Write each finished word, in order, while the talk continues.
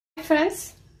Friends,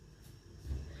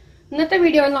 ഇന്നത്തെ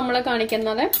വീഡിയോയിൽ നമ്മൾ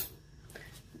കാണിക്കുന്നത്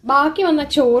ബാക്കി വന്ന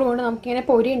ചോറ് കൊണ്ട് നമുക്കിങ്ങനെ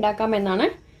പൊരി ഉണ്ടാക്കാമെന്നാണ്.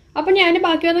 അപ്പം ഞാൻ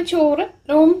ബാക്കി വന്ന ചോറ്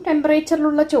റൂം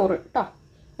ടെമ്പറേച്ചറിലുള്ള ചോറ് കേട്ടോ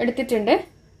എടുത്തിട്ടുണ്ട്.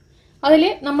 അതിൽ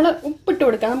നമ്മൾ ഉപ്പിട്ട്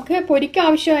കൊടുക്കാം. നമുക്ക് പൊരിക്ക്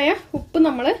ആവശ്യമായ ഉപ്പ്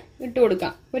നമ്മൾ ഇട്ട്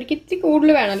കൊടുക്കാം. പൊരിക്ക് ഇത്തിരി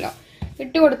കൂടുതൽ വേണമല്ലോ.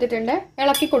 ഇട്ട് കൊടുത്തിട്ടുണ്ട്.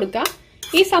 ഇളക്കി കൊടുക്കാം.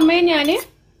 ഈ സമയം ഞാൻ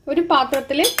ഒരു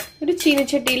പാത്രത്തിൽ ഒരു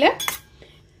ചീനച്ചട്ടിയിൽ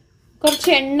കുറച്ച്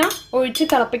എണ്ണ ഒഴിച്ച്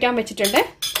തിളപ്പിക്കാൻ വെച്ചിട്ടുണ്ട്.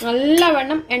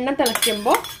 നല്ലവണ്ണം എണ്ണ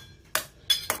തിളയ്ക്കുമ്പോൾ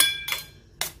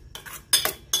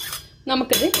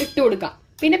നമുക്കിത് ഇട്ട് കൊടുക്കാം.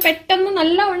 പിന്നെ പെട്ടെന്ന്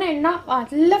നല്ലവണ്ണം എണ്ണ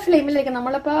നല്ല ഫ്ലെയിമിലേക്ക്,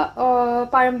 നമ്മളിപ്പോൾ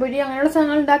പഴംപൊരി അങ്ങനെയുള്ള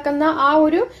സാധനങ്ങൾ ഉണ്ടാക്കുന്ന ആ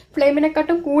ഒരു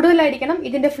ഫ്ലെയിമിനെക്കാട്ടും കൂടുതലായിരിക്കണം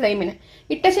ഇതിന്റെ ഫ്ലെയിമിന്.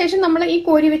 ഇട്ട ശേഷം നമ്മൾ ഈ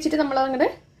കോരി വെച്ചിട്ട് നമ്മൾ അങ്ങോട്ട്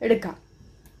എടുക്കാം.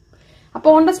 അപ്പോൾ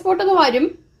ഓൺ ദ സ്പോട്ട് അത് വരും,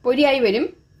 പൊരിയായി വരും.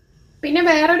 പിന്നെ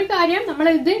വേറൊരു കാര്യം, നമ്മൾ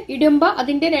ഇത് ഇടുമ്പോൾ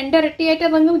അതിന്റെ രണ്ടിരട്ടിയായിട്ട്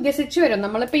അതങ്ങ് വികസിച്ച് വരും.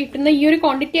 നമ്മളിപ്പോൾ ഇട്ടുന്ന ഈ ഒരു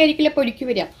ക്വാണ്ടിറ്റി ആയിരിക്കില്ല പൊരിക്ക്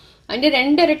വരിക, അതിന്റെ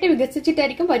രണ്ടിരട്ടി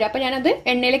വികസിച്ചിട്ടായിരിക്കും വരിക. അപ്പൊ ഞാനത്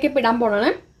എണ്ണയിലേക്ക് ഇടാൻ പോണാണ്.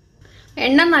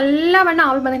 എണ്ണ നല്ലവണ്ണം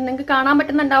ആവി വന്നിട്ടുണ്ട്. നിങ്ങൾക്ക് കാണാൻ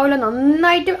പറ്റുന്നുണ്ടാവുമല്ലോ,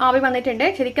 നന്നായിട്ട് ആവി വന്നിട്ടുണ്ട്.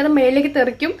 ശരിക്കും അത് മേലേക്ക്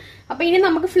തെറിക്കും. അപ്പൊ ഇനി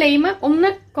നമുക്ക് ഫ്ലെയിം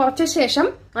ഒന്ന് കുറച്ച ശേഷം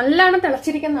നല്ലവണ്ണം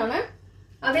തിളച്ചിരിക്കുന്നതാണ്,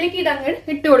 അതിലേക്ക് ഇതങ്ങ്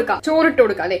ഇട്ട് കൊടുക്കാം. ചോറിട്ട്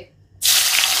കൊടുക്കാം. അല്ലെ,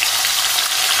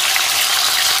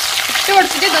 ഇട്ട്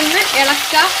കൊടുത്തിട്ട് ഇതൊന്ന്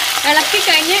ഇളക്കി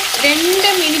കഴിഞ്ഞ് 2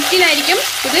 മിനിറ്റിലായിരിക്കും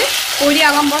ഇത്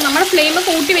പൊരിയാകുമ്പോൾ നമ്മൾ ഫ്ലെയിം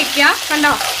കൂട്ടി വെക്കുക.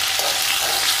 കണ്ടോ,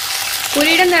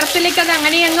 പൊരിയുടെ നിറത്തിലേക്ക് അത്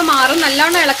അങ്ങനെ അങ്ങ് മാറും.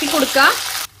 നല്ലവണ്ണം ഇളക്കി കൊടുക്കുക.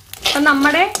 അപ്പൊ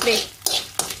നമ്മുടെ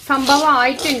സംഭവം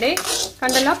ആയിട്ടുണ്ട്,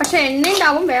 കണ്ടല്ലോ. പക്ഷെ എണ്ണ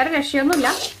ഉണ്ടാവും, വേറെ രക്ഷയൊന്നുമില്ല,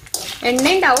 എണ്ണ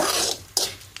ഉണ്ടാവും.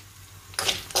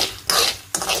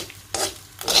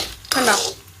 കണ്ടോ,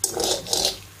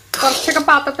 കുറച്ചൊക്കെ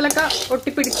പാത്രത്തിലൊക്കെ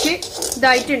ഒട്ടിപ്പിടിച്ച്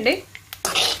ഇതായിട്ടുണ്ട്.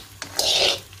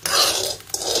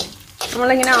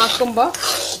 നമ്മളിങ്ങനെ ആക്കുമ്പോ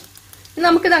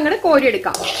നമുക്കിത് അങ്ങോട്ട്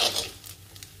കോരിയെടുക്കാം.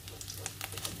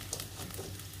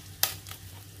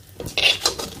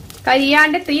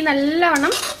 കരിയാണ്ട് തീ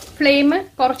നല്ലവണ്ണം ഫ്ലെയിം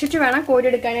കുറച്ചിട്ട് വേണം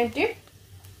കോരിയെടുക്കാനായിട്ട്.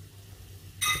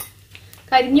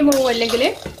 കരിഞ്ഞു പോകും അല്ലെങ്കിൽ.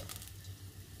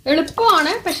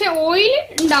 എളുപ്പമാണ്, പക്ഷെ ഓയിൽ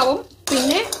ഉണ്ടാവും.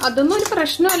 പിന്നെ അതൊന്നും ഒരു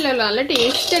പ്രശ്നമല്ലല്ലോ, നല്ല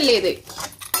ടേസ്റ്റ് അല്ലേ ഇത്.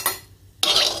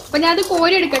 അപ്പൊ ഞാൻ അത്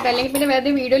കോരിയെടുക്കട്ടെ, അല്ലെങ്കിൽ പിന്നെ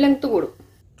വേറെ വീഡിയോ ലെങ്ത് കൂടും.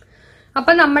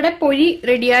 അപ്പൊ നമ്മുടെ പൊരി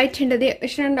റെഡി ആയിട്ടുണ്ട്.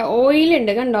 പക്ഷെ കണ്ടോ,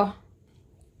 ഓയിലുണ്ട്. കണ്ടോ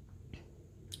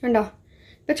കണ്ടോ,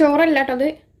 ഇപ്പൊ ചോറല്ല കേട്ടോ അത്.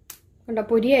 കണ്ടോ,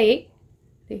 പൊരിയായി.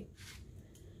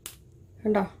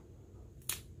 കണ്ടോ.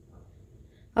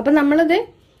 അപ്പൊ നമ്മളിത്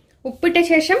ഉപ്പിട്ട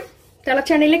ശേഷം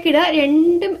തിളച്ചെണ്ണയിലേക്ക്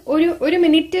ഇടുക. ഒരു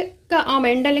മിനിറ്റ്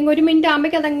വേണ്ട, അല്ലെങ്കിൽ 1 മിനിറ്റ്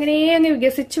ആകുമ്പോഴേക്ക് അതങ്ങനെ അങ്ങ്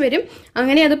വികസിച്ച് വരും.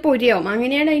 അങ്ങനെ അത് പൊരിയാവും.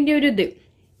 അങ്ങനെയാണ് അതിന്റെ ഒരു ഇത്.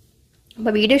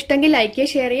 അപ്പൊ വീഡിയോ ഇഷ്ടമെങ്കിൽ ലൈക്ക്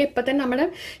ചെയ്യുക, ഷെയർ ചെയ്യുക. ഇപ്പൊ തന്നെ നമ്മുടെ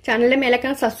ചാനലിന്റെ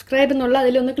മേലേക്കാണ് സബ്സ്ക്രൈബ് എന്നുള്ള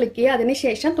അതിലൊന്ന് ക്ലിക്ക് ചെയ്യുക.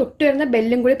 അതിനുശേഷം തൊട്ട് വരുന്ന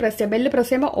ബെല്ലും കൂടി പ്രസ് ചെയ്യുക. ബെല്ല് പ്രസ്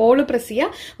ചെയ്യുമ്പോൾ ഓൾ പ്രസ് ചെയ്യുക.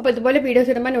 അപ്പൊ ഇതുപോലെ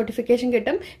വീഡിയോസ് ഇടുമ്പോൾ നോട്ടിഫിക്കേഷൻ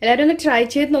കിട്ടും. എല്ലാവരും ഒന്ന് ട്രൈ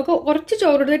ചെയ്ത് നോക്കുക. കുറച്ച്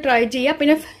ചോറെടുത്ത് ട്രൈ ചെയ്യുക.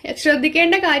 പിന്നെ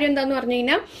ശ്രദ്ധിക്കേണ്ട കാര്യം എന്താന്ന് പറഞ്ഞു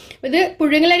കഴിഞ്ഞാൽ, ഇത്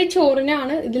പുഴുങ്ങലരി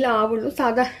ചോറിനാണ് ഇതിലാവുള്ളൂ,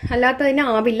 സാധാ അല്ലാത്തതിന്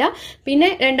ആവില്ല. പിന്നെ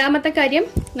രണ്ടാമത്തെ കാര്യം,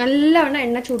 നല്ലവണ്ണം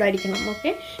എണ്ണ ചൂടായിരിക്കണം.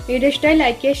 ഓക്കെ, വീഡിയോ ഇഷ്ടമായി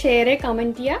ലൈക്ക് ചെയ്യുക, ഷെയർ ചെയ്യുക,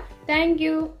 കമന്റ് ചെയ്യുക. Thank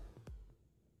you.